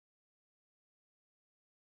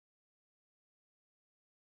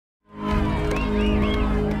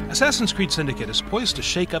Assassin's Creed Syndicate is poised to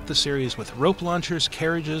shake up the series with rope launchers,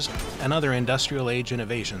 carriages, and other industrial age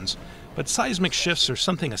innovations, but seismic shifts are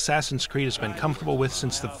something Assassin's Creed has been comfortable with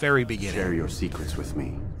since the very beginning. Share your secrets with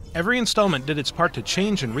me. Every installment did its part to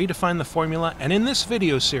change and redefine the formula, and in this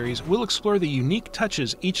video series, we'll explore the unique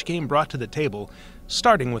touches each game brought to the table,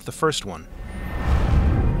 starting with the first one.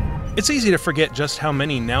 It's easy to forget just how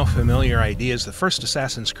many now familiar ideas the first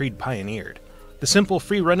Assassin's Creed pioneered. The simple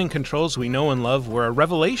free-running controls we know and love were a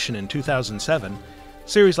revelation in 2007.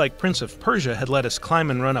 Series like Prince of Persia had let us climb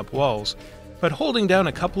and run up walls, but holding down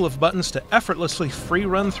a couple of buttons to effortlessly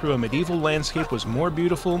free-run through a medieval landscape was more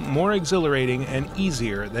beautiful, more exhilarating, and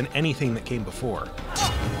easier than anything that came before.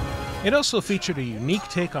 It also featured a unique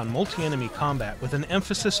take on multi-enemy combat with an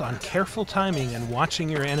emphasis on careful timing and watching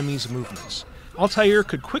your enemies' movements. Altair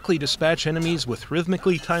could quickly dispatch enemies with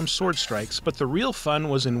rhythmically timed sword strikes, but the real fun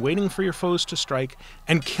was in waiting for your foes to strike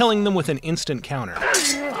and killing them with an instant counter.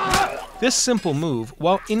 This simple move,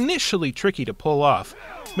 while initially tricky to pull off,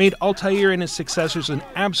 made Altair and his successors an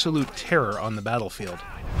absolute terror on the battlefield.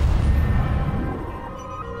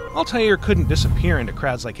 Altair couldn't disappear into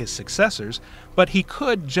crowds like his successors, but he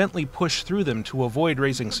could gently push through them to avoid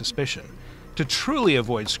raising suspicion. To truly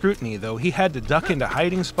avoid scrutiny, though, he had to duck into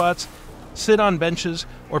hiding spots, sit on benches,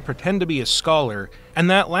 or pretend to be a scholar, and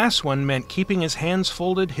that last one meant keeping his hands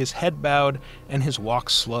folded, his head bowed, and his walk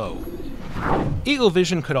slow. Eagle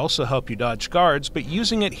Vision could also help you dodge guards, but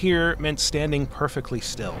using it here meant standing perfectly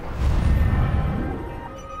still.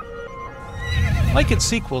 Like its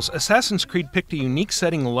sequels, Assassin's Creed picked a unique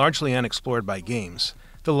setting largely unexplored by games.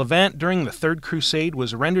 The Levant during the Third Crusade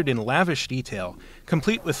was rendered in lavish detail,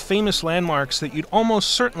 complete with famous landmarks that you'd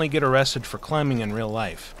almost certainly get arrested for climbing in real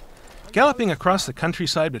life. Galloping across the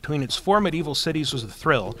countryside between its four medieval cities was a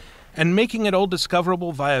thrill, and making it all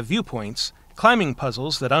discoverable via viewpoints, climbing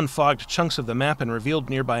puzzles that unfogged chunks of the map and revealed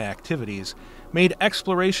nearby activities, made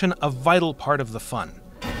exploration a vital part of the fun.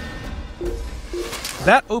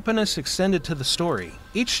 That openness extended to the story.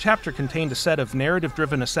 Each chapter contained a set of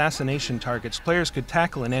narrative-driven assassination targets players could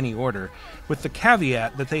tackle in any order, with the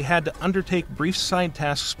caveat that they had to undertake brief side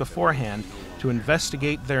tasks beforehand to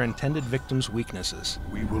investigate their intended victims' weaknesses.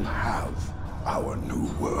 We will have our new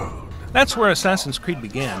world. That's where Assassin's Creed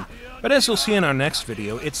began, but as you'll see in our next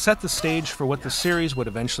video, it set the stage for what the series would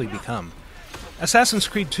eventually become. Assassin's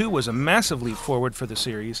Creed 2 was a massive leap forward for the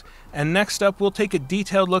series, and next up we'll take a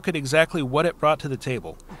detailed look at exactly what it brought to the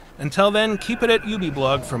table. Until then, keep it at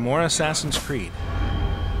Ubiblog for more Assassin's Creed.